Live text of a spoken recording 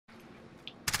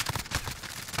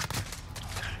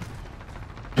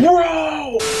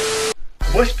Bro!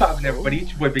 What's poppin', everybody?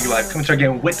 It's your boy Big Life coming to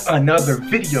again with another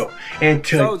video. And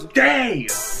today,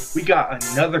 we got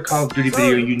another Call of Duty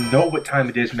video. You know what time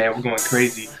it is, man. We're going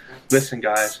crazy. Listen,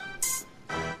 guys.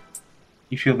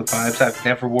 You feel the vibes. I've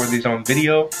never wore these on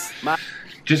video.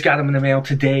 Just got them in the mail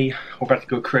today. We're about to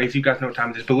go crazy. You guys know what time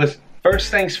it is. But listen,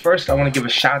 first things first, I want to give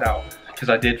a shout out, because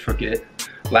I did forget.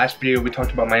 Last video, we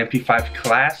talked about my MP5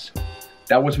 class.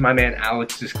 That was my man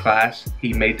Alex's class.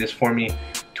 He made this for me,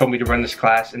 told me to run this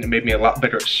class, and it made me a lot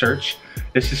better at search.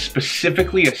 This is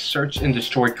specifically a search and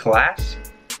destroy class.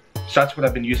 So that's what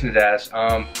I've been using it as.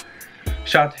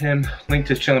 Shout out to him. Link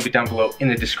to his channel will be down below in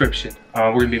the description.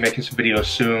 We're gonna be making some videos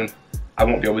soon. I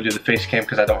won't be able to do the face cam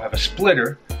because I don't have a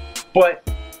splitter, but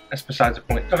that's besides the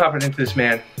point. Hopping into this,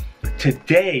 man.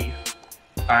 Today,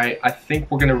 I think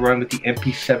we're gonna run with the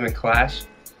MP7 class.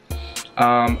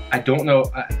 I don't know.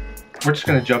 We're just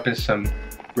gonna jump in some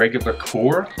regular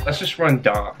core. Let's just run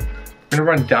Dom. We're gonna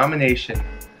run domination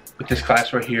with this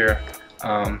class right here.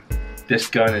 This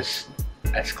gun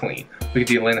that's clean. Look at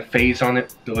the Atlanta phase on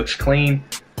it. It looks clean.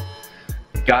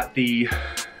 Got the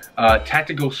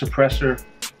tactical suppressor.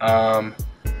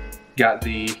 Got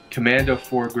the commando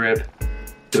foregrip,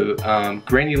 the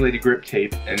granulated grip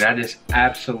tape, and that is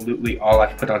absolutely all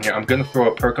I've put on here. I'm gonna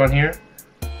throw a perk on here.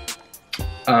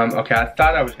 Okay, I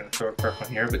thought I was gonna throw a perk on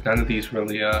here, but none of these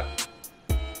really,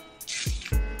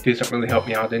 these don't really help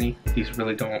me out any. These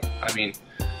really don't. I mean,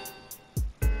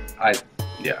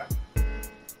 yeah.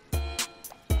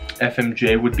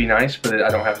 FMJ would be nice, but I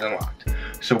don't have it unlocked.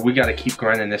 So we gotta keep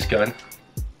grinding this gun.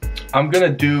 I'm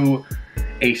gonna do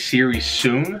a series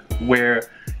soon where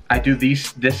I do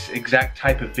this exact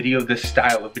type of video, this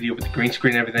style of video with the green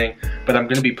screen and everything, but I'm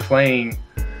gonna be playing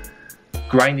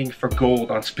grinding for gold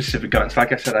on specific guns.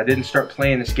 Like I said, I didn't start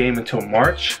playing this game until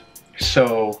March,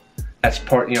 so that's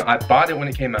part, you know, I bought it when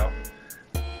it came out,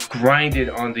 grinded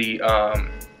on the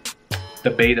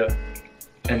beta,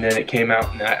 and then it came out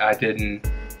and I didn't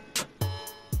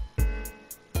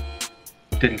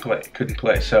play, couldn't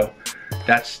play. So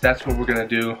that's what we're gonna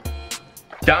do.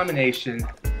 Domination,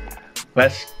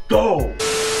 let's go.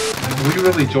 We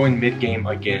really joined mid game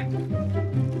again.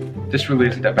 This really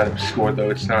isn't that bad of a score though,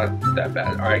 it's not that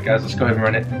bad. All right guys, let's go ahead and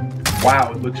run it.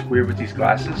 Wow, it looks weird with these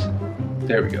glasses.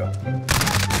 There we go.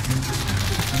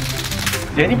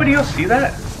 Did anybody else see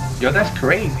that? Yo, that's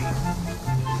crazy.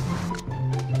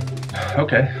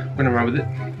 Okay, we're gonna run with it.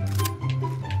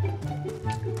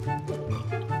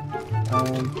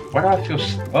 Why do I feel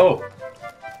slow?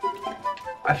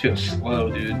 I feel slow,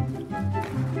 dude.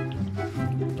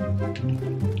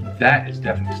 That is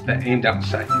definitely, that aim down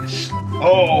sight is,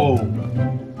 oh!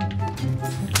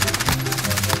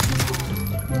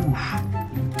 Oof.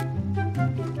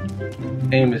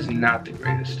 Aim is not the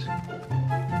greatest.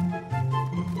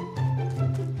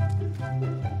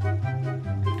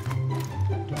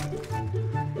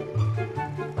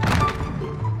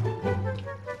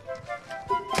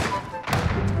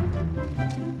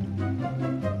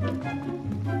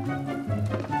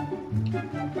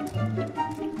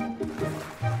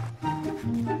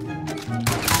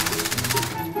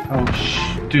 Oh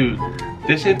dude,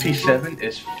 this MP7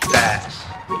 is fast.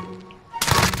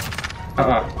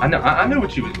 I know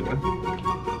what you was doing.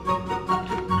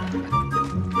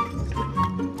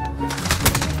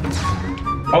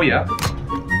 Oh yeah,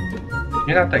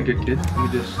 you're not that good, kid. Let me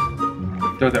just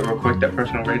throw that real quick. That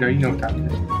personal radar, you know what time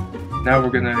it is. Now we're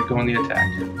gonna go on the attack.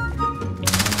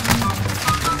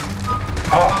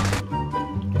 Oh.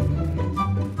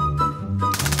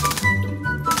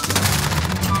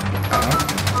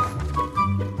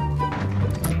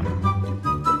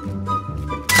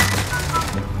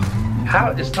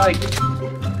 How, it's like,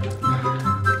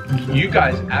 you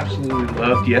guys absolutely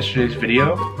loved yesterday's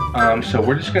video, so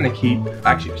we're just gonna keep,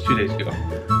 actually it was 2 days ago,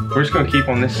 we're just gonna keep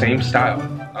on this same style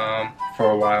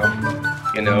for a while,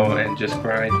 you know, and just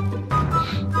grind.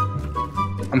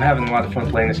 I'm having a lot of fun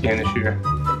playing this game this year.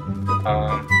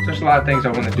 There's a lot of things I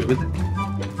want to do with it.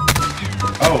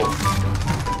 Oh,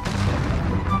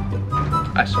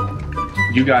 I saw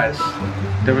you guys,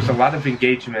 there was a lot of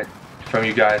engagement from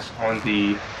you guys on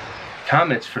the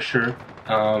comments for sure.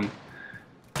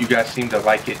 You guys seem to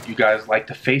like it. You guys like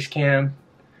the face cam.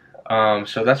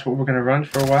 So that's what we're gonna run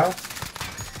for a while.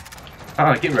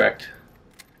 Get wrecked.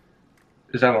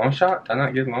 Is that a long shot? Did I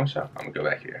not get a long shot? I'm gonna go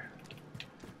back here.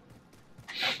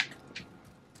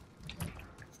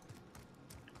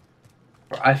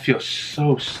 Bro, I feel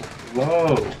so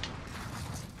slow.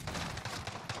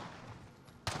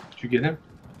 Did you get him?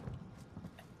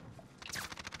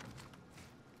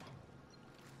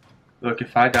 Look,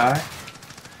 if I die,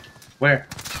 where?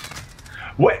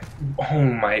 What? Oh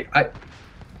my!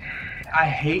 I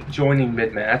hate joining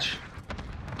mid-match.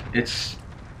 It's,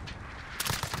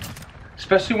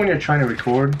 especially when you're trying to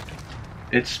record,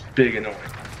 it's big annoying.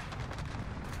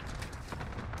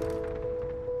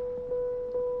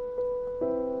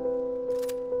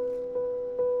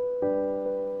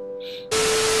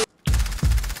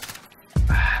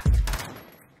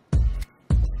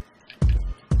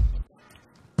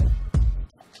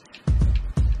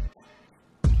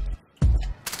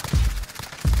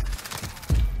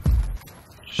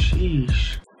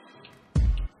 Sheesh.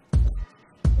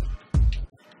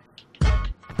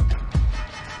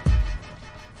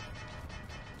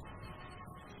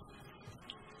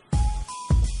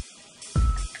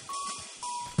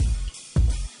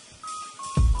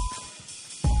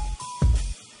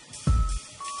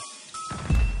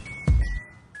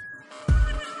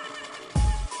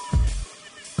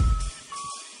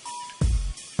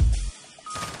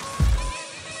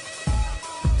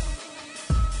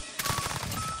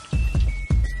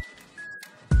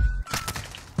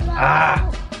 Ah,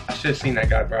 I should have seen that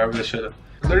guy, bro. I really should have.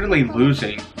 Literally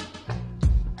losing.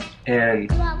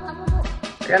 And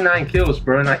I got 9 kills,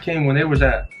 bro. And I came when they was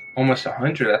at almost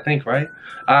 100, I think, right?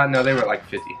 No, they were at like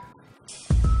 50.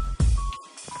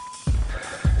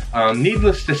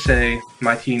 Needless to say,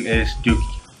 my team is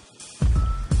dookie.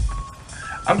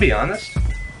 I'm be honest.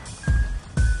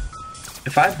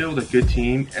 If I build a good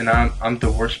team and I'm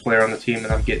the worst player on the team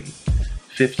and I'm getting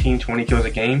 15, 20 kills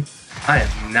a game, I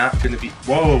am not going to be...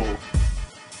 Whoa.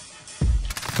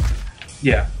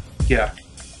 Yeah.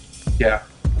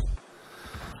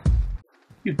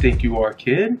 You think you are,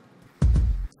 kid?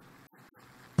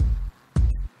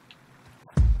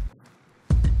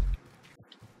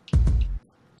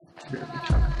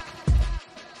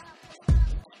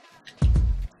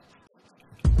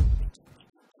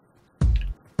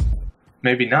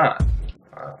 Maybe not.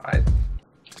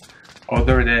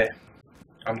 Other day.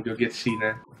 I'm gonna go get C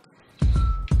then.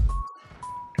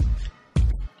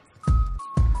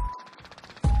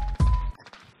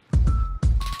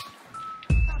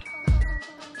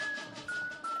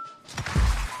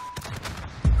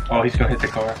 Oh, he's gonna hit the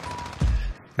car.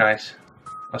 Nice.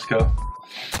 Let's go.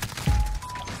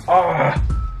 Oh,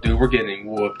 dude, we're getting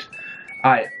whooped.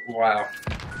 Wow.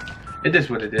 It is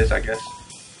what it is, I guess.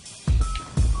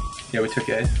 Yeah, we took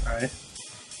A. Alright.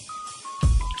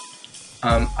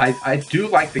 I do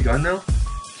like the gun though.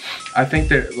 I think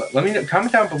that, let me know,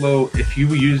 comment down below if you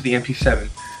use the MP7.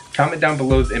 Comment down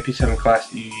below the MP7 class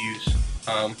that you use.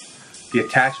 The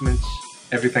attachments,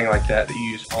 everything like that you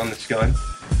use on this gun.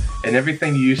 And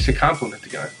everything you use to complement the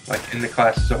gun, like in the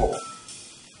class as a whole.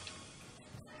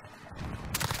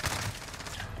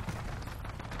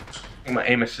 And my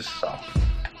aim assist is off.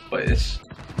 But it's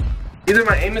either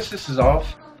my aim assist is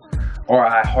off or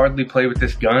I hardly play with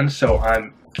this gun, so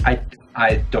I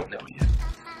don't know yet.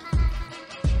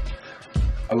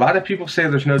 A lot of people say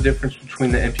there's no difference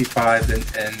between the MP5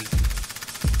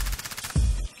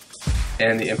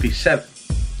 and the MP7.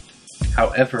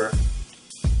 However,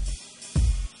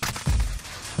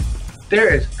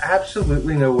 there is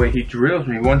absolutely no way he drills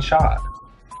me one shot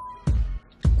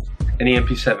in the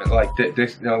MP7. Like,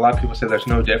 a lot of people say there's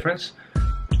no difference.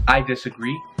 I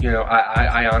disagree. You know,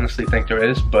 I honestly think there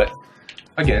is, but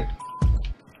again,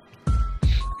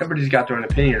 everybody's got their own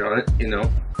opinion on it, you know.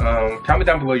 Comment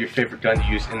down below your favorite gun to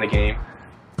use in the game.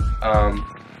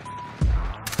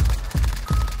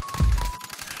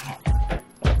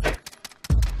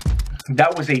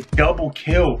 That was a double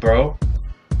kill, bro.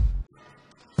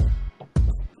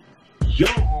 Yo,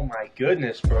 oh my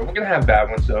goodness, bro. We're gonna have bad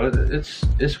ones though.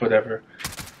 It's whatever.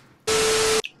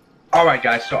 Alright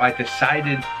guys, so I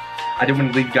decided I didn't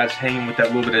want to leave you guys hanging with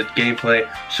that little bit of gameplay.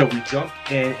 So we jumped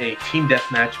in a team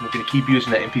deathmatch and we're gonna keep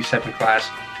using the MP7 class.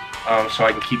 So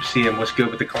I can keep seeing what's good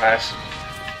with the class.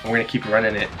 And we're gonna keep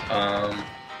running it.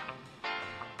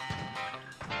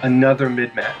 Another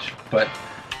mid-match, but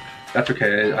that's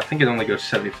okay. I think it only goes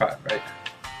 75, right?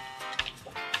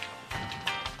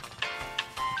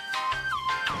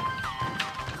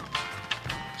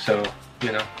 So,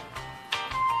 you know.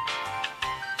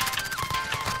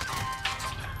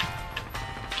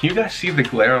 Can you guys see the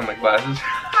glare on my glasses?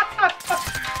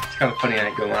 It's kind of funny, I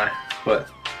ain't gonna lie. But,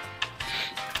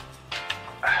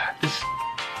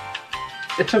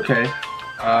 it's okay.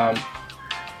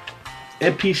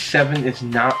 MP7 is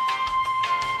not,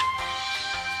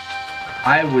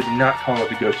 I would not call it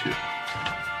the go-to.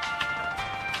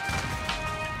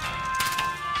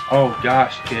 Oh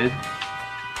gosh, kid.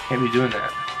 Can't be doing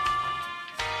that.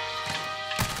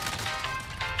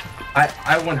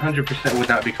 I 100% would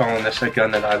not be calling this a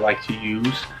gun that I like to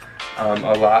use a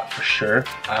lot, for sure.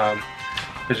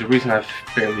 There's a reason I've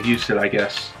barely used it, I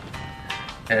guess.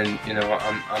 and you know,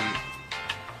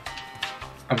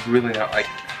 I'm really not like.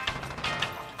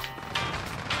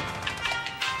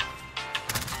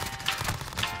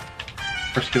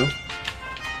 First kill.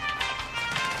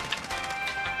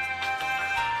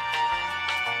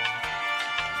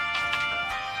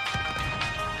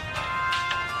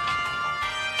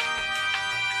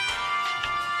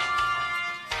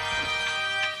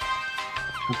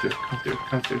 Come through, come through,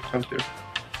 come through, come through.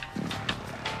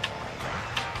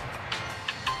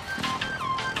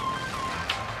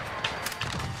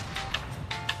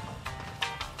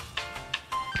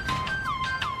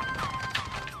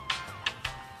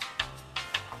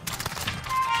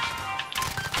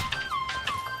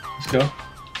 Let's go.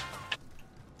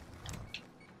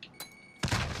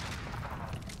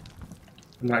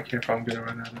 I'm not careful, I'm gonna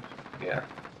run out of, yeah.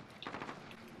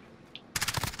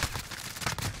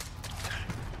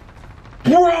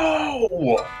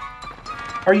 Bro!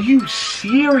 Are you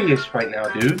serious right now,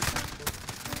 dude?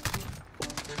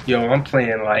 Yo, I'm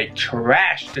playing like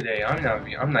trash today. I'm not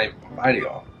even gonna lie to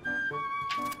y'all.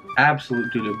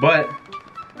 Absolute doo-doo. But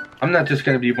I'm not just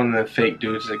gonna be one of the fake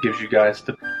dudes that gives you guys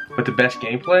the best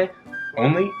gameplay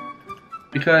only.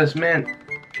 Because man,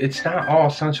 it's not all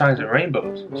sunshines and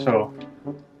rainbows. So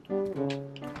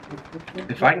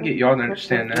if I can get y'all to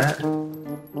understand that.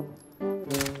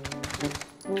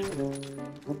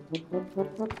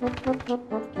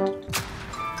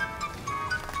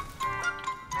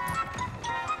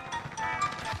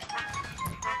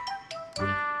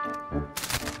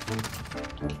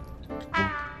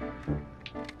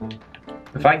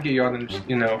 If I can get y'all to,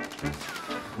 you know,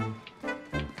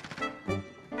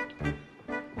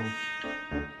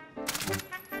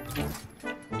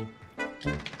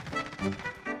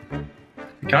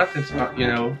 the content's not, you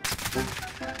know,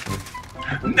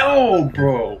 no,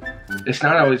 bro. It's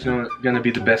not always gonna be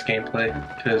the best gameplay,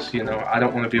 because you know I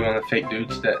don't want to be one of the fake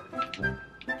dudes that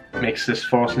makes this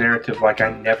false narrative like I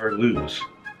never lose.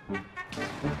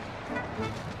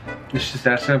 It's just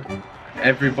that simple.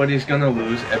 Everybody's gonna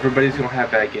lose. Everybody's gonna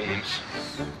have bad games.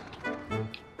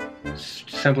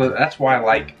 Simple. That's why I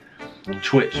like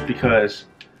Twitch, because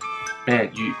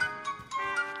man, you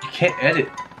can't edit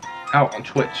out on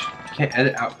Twitch. You can't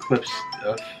edit out clips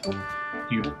of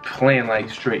you playing like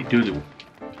straight doo-doo.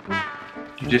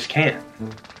 You just can't.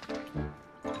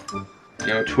 You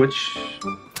know, Twitch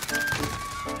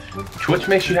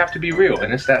makes you have to be real,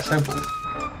 and it's that simple.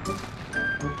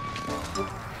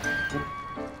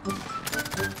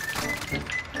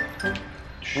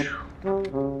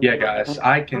 Yeah, guys,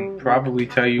 I can probably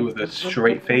tell you with a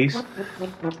straight face,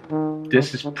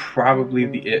 this is probably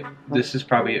it. This is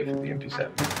probably it for the MP7.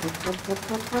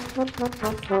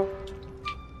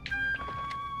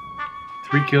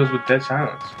 3 kills with dead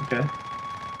silence. Okay.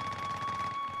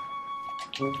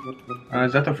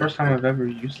 Is that the first time I've ever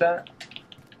used that?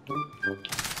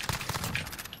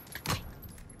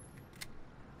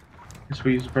 Guess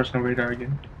we use the personal radar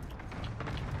again.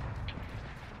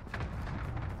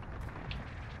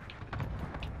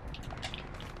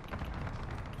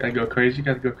 Gotta go crazy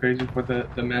before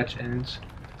the match ends.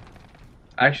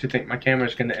 I actually think my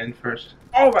camera's gonna end first.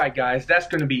 Alright guys, that's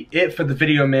gonna be it for the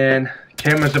video, man.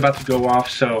 Camera's about to go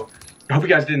off, so I hope you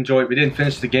guys did enjoy it. We didn't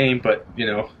finish the game, but you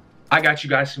know, I got you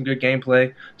guys some good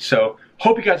gameplay. So,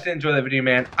 hope you guys did enjoy that video,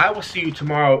 man. I will see you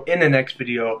tomorrow in the next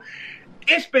video.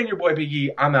 It's been your boy Big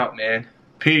E. I'm out, man.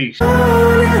 Peace. On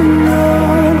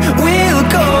we'll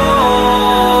go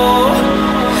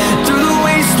through the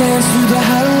wastelands, through the